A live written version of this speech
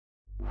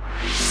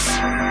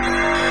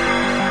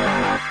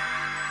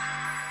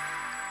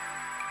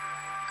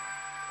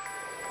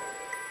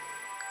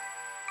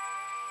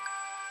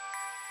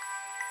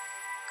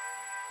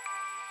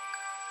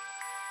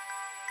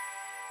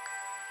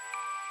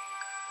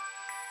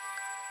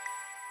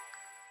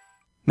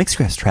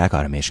Mixcraft's track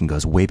automation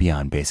goes way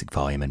beyond basic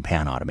volume and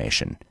pan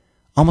automation.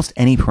 Almost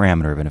any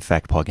parameter of an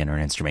effect plugin or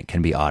an instrument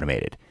can be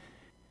automated.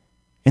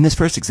 In this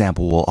first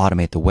example, we'll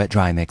automate the wet,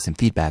 dry mix and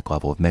feedback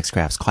level of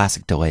Mixcraft's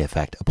classic delay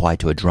effect applied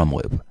to a drum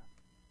loop.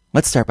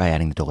 Let's start by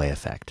adding the delay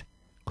effect.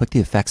 Click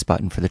the Effects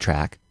button for the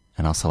track,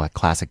 and I'll select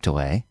Classic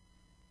Delay.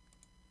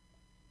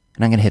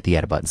 And I'm going to hit the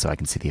Edit button so I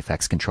can see the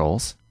effects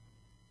controls.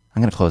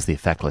 I'm going to close the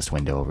effect list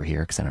window over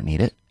here because I don't need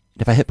it.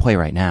 If I hit play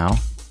right now,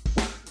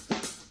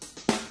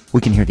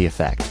 we can hear the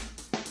effect.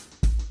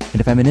 And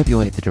if I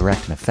manipulate the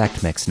Direct and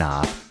Effect Mix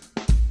knob,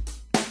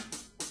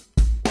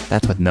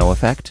 that's with no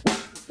effect,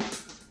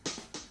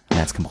 and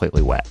that's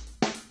completely wet.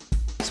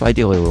 So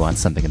ideally we want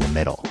something in the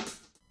middle.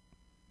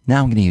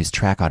 Now I'm going to use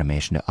track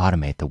automation to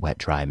automate the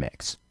wet-dry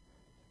mix.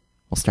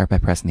 We'll start by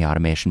pressing the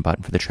automation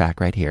button for the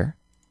track right here.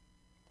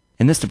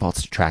 And this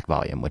defaults to track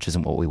volume, which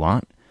isn't what we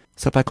want.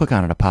 So if I click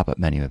on it, a pop-up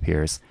menu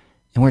appears.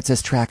 And where it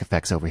says track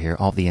effects over here,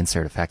 all of the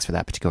insert effects for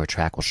that particular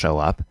track will show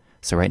up.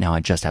 So right now I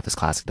just have this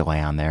classic delay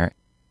on there.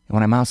 And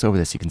when I mouse over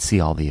this, you can see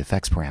all the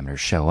effects parameters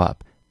show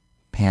up.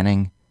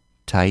 Panning,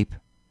 type,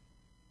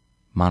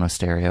 mono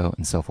stereo,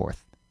 and so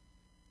forth.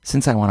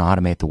 Since I want to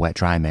automate the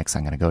wet-dry mix,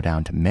 I'm going to go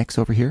down to Mix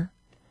over here.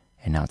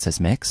 And now it says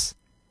Mix.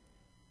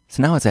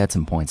 So now let's add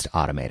some points to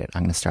automate it.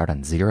 I'm going to start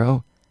on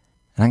 0.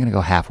 And I'm going to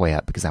go halfway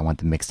up because I want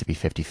the mix to be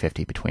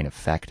 50-50 between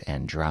effect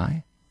and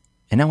dry.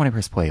 And now when I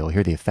press play, you'll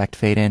hear the effect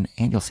fade in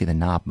and you'll see the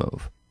knob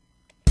move.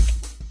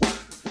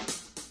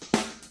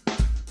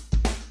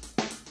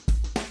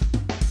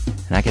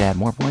 And I can add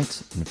more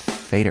points and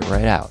fade it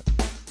right out.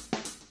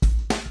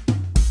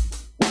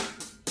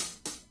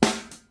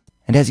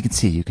 And as you can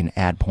see, you can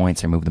add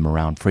points or move them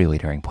around freely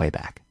during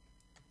playback.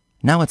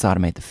 Now let's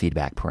automate the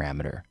feedback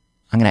parameter.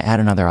 I'm going to add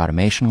another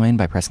automation lane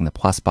by pressing the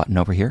plus button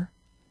over here.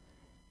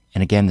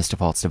 And again, this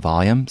defaults to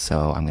volume,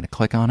 so I'm going to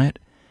click on it,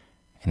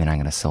 and then I'm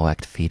going to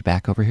select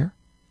feedback over here.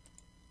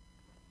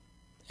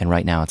 And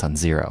right now it's on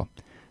 0.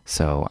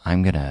 So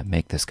I'm going to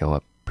make this go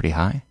up pretty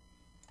high.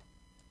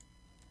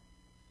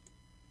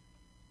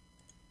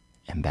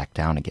 And back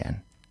down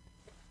again.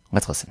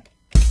 Let's listen.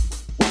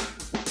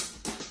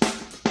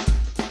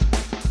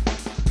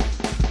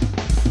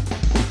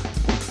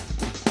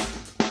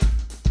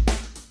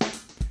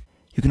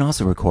 You can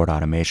also record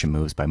automation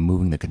moves by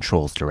moving the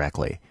controls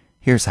directly.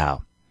 Here's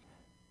how.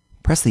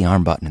 Press the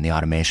arm button in the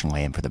automation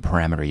lane for the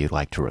parameter you'd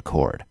like to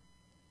record.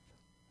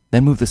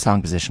 Then move the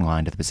song position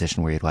line to the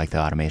position where you'd like the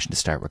automation to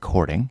start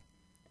recording.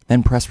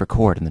 Then press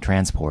record in the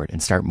transport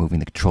and start moving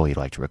the control you'd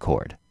like to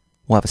record.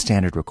 We'll have a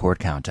standard record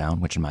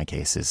countdown, which in my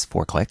case is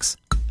 4 clicks.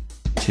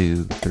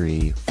 2,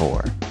 3,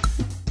 4.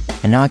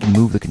 And now I can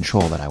move the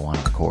control that I want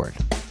to record.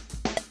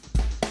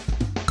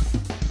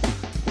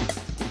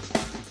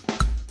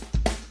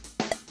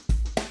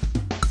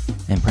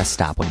 And press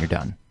stop when you're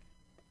done.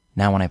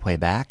 Now when I play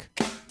back,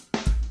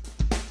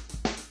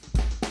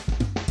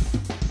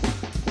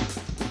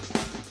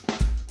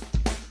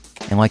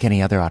 and like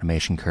any other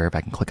automation curve,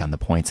 I can click on the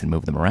points and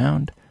move them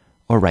around,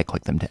 or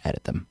right-click them to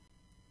edit them.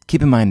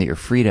 Keep in mind that you're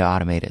free to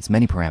automate as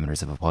many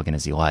parameters of a plugin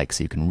as you like,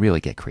 so you can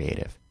really get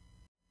creative.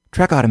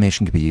 Track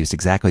automation can be used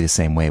exactly the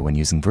same way when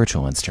using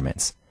virtual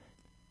instruments.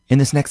 In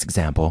this next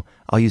example,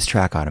 I'll use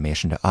track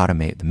automation to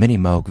automate the Mini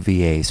Moog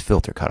VA's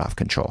filter cutoff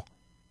control.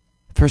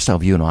 First, I'll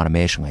view an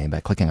automation lane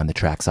by clicking on the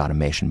Track's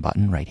Automation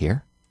button right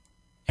here.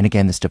 And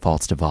again, this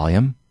defaults to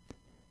volume.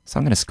 So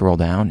I'm going to scroll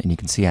down, and you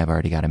can see I've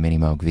already got a Mini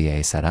Moog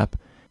VA set up.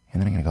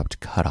 And then I'm going to go up to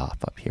Cutoff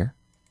up here.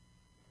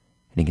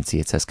 And you can see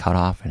it says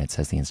Cutoff, and it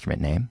says the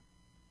instrument name.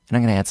 And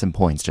I'm going to add some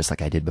points just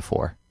like I did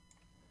before.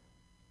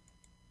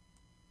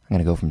 I'm going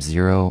to go from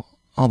 0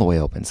 all the way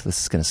open, so this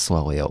is going to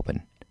slowly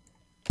open.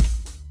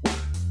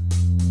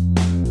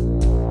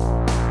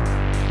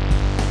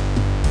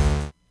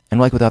 And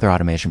like with other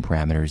automation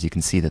parameters, you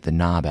can see that the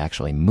knob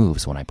actually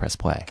moves when I press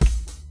play.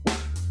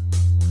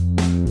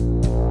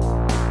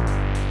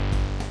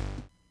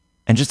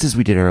 And just as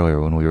we did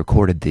earlier when we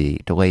recorded the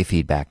delay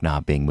feedback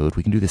knob being moved,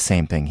 we can do the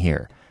same thing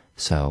here.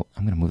 So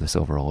I'm going to move this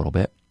over a little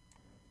bit.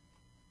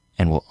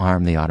 And we'll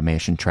arm the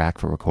automation track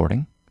for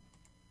recording.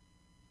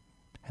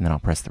 And then I'll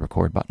press the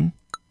record button.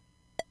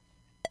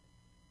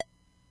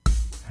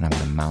 And I'm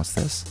going to mouse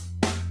this.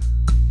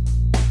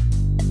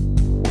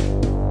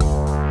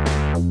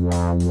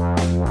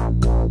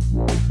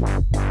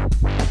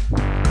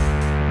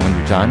 When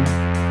you're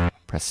done,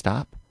 press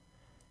stop.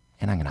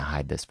 And I'm going to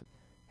hide this.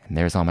 And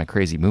there's all my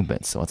crazy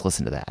movements, so let's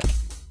listen to that.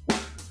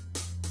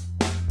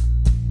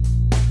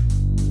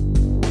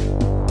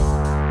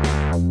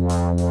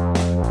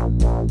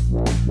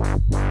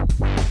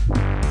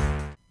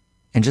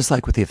 And just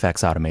like with the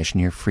effects automation,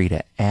 you're free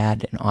to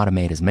add and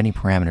automate as many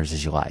parameters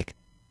as you like.